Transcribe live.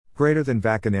Greater than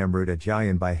Vakanamrut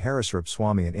Adhyayan by Harisrup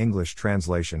Swami in English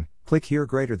translation, click here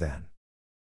greater than.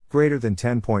 Greater than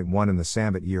 10.1 in the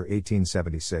Sambat year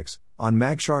 1876, on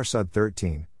Magshar Sud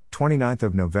 13, 29th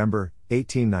of November,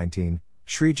 1819,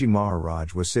 Sriji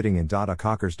Maharaj was sitting in Dada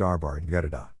Kakkar's darbar in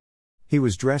Gadada. He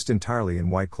was dressed entirely in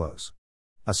white clothes.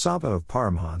 A sabha of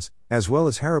Paramhans, as well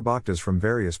as Haribhaktas from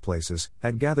various places,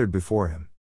 had gathered before him.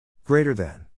 Greater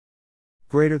than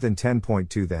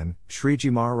 10.2 then,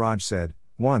 Sriji Maharaj said,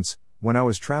 once, when I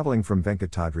was travelling from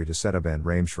Venkatadri to Sethuban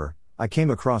Rameshwar, I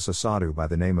came across a sadhu by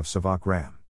the name of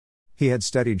Savakram. He had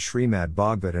studied Srimad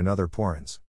Bhagavad and other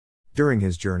Purans. During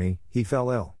his journey, he fell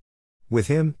ill. With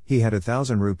him, he had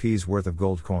 1,000 rupees worth of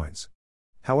gold coins.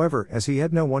 However, as he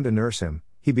had no one to nurse him,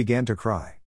 he began to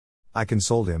cry. I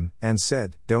consoled him, and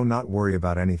said, "Do not worry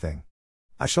about anything.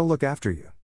 I shall look after you."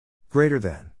 Greater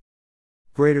than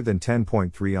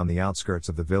 10.3 on the outskirts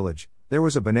of the village, there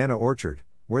was a banana orchard,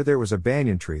 where there was a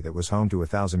banyan tree that was home to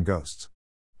 1,000 ghosts.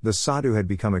 The sadhu had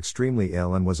become extremely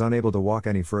ill and was unable to walk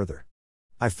any further.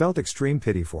 I felt extreme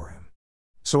pity for him.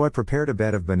 So I prepared a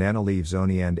bed of banana leaves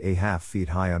only and a half feet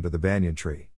high under the banyan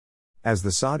tree. As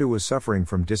the sadhu was suffering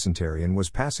from dysentery and was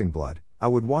passing blood, I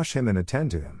would wash him and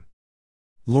attend to him.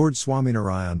 Lord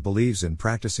Swaminarayan believes in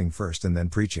practicing first and then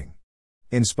preaching.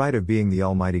 In spite of being the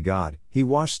Almighty God, he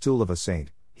washed stool of a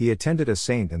saint, he attended a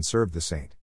saint and served the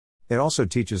saint. It also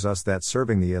teaches us that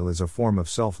serving the ill is a form of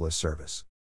selfless service.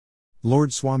 Lord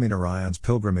Swaminarayan's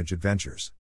pilgrimage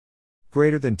adventures.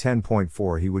 Greater than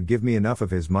 10.4 he would give me enough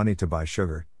of his money to buy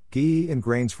sugar, ghee and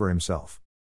grains for himself.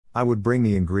 I would bring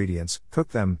the ingredients, cook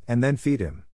them, and then feed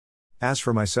him. As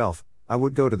for myself, I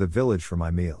would go to the village for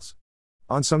my meals.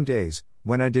 On some days,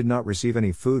 when I did not receive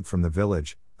any food from the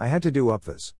village, I had to do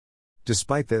upvas.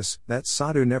 Despite this, that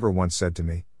sadhu never once said to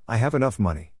me, "I have enough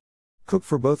money. Cook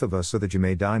for both of us so that you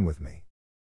may dine with me."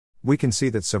 We can see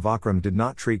that Savakram did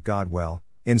not treat God well,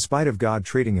 in spite of God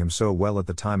treating him so well at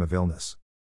the time of illness.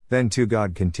 Then too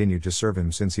God continued to serve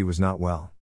him since he was not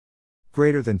well.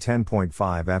 Greater than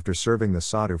 10.5 after serving the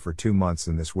sadhu for 2 months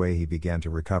in this way he began to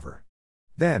recover.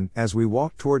 Then, as we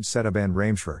walked towards Sethuban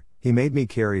Rameshwar, he made me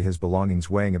carry his belongings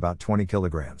weighing about 20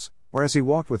 kilograms, whereas he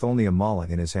walked with only a mala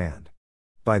in his hand.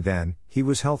 By then, he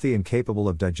was healthy and capable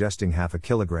of digesting half a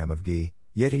kilogram of ghee,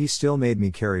 yet he still made me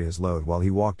carry his load while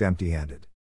he walked empty-handed.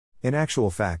 In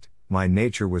actual fact, my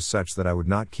nature was such that I would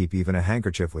not keep even a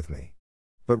handkerchief with me.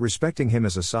 But respecting him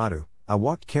as a sadhu, I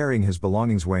walked carrying his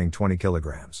belongings weighing 20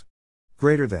 kilograms.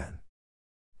 Greater than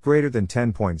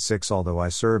 10.6 although I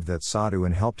served that sadhu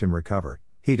and helped him recover,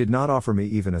 he did not offer me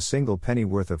even a single penny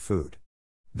worth of food.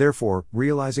 Therefore,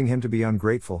 realizing him to be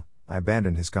ungrateful, I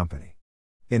abandoned his company.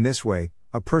 In this way,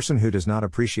 a person who does not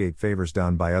appreciate favors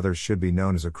done by others should be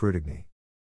known as a Krutigni.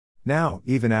 Now,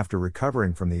 even after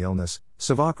recovering from the illness,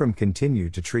 Savakram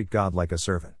continued to treat God like a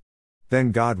servant.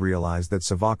 Then God realized that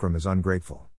Savakram is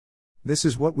ungrateful. This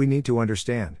is what we need to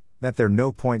understand, that there's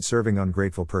no point serving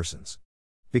ungrateful persons.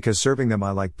 Because serving them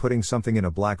is like putting something in a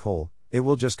black hole, it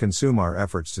will just consume our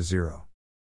efforts to zero.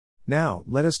 Now,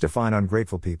 let us define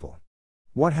ungrateful people.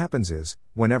 What happens is,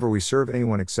 whenever we serve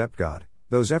anyone except God,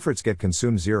 those efforts get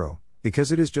consumed zero,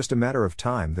 because it is just a matter of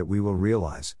time that we will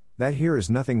realize that here is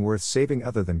nothing worth saving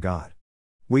other than God.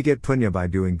 We get punya by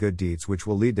doing good deeds which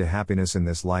will lead to happiness in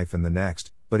this life and the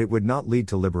next, but it would not lead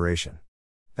to liberation.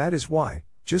 That is why,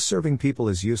 just serving people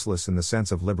is useless in the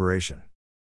sense of liberation.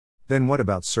 Then what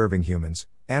about serving humans,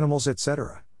 animals,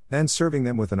 etc.? Then serving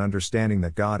them with an understanding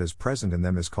that God is present in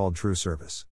them is called true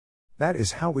service. That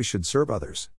is how we should serve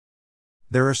others.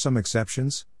 There are some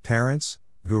exceptions. Parents,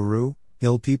 guru,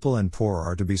 ill people and poor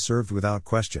are to be served without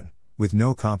question, with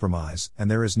no compromise, and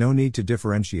there is no need to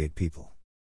differentiate people.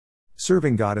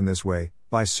 Serving God in this way,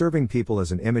 by serving people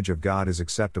as an image of God is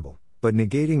acceptable, but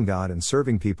negating God and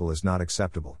serving people is not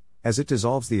acceptable, as it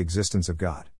dissolves the existence of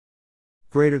God.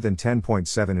 Greater than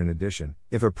 10.7 in addition,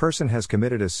 if a person has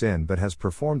committed a sin but has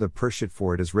performed the prashit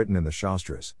for it as written in the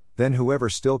Shastras, then whoever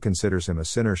still considers him a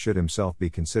sinner should himself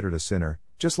be considered a sinner,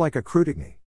 just like a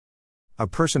Krutigni. A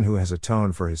person who has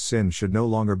atoned for his sin should no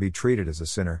longer be treated as a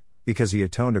sinner, because he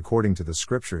atoned according to the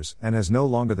scriptures and has no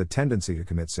longer the tendency to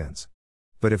commit sins.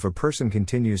 But if a person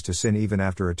continues to sin even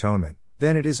after atonement,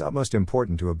 then it is utmost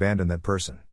important to abandon that person.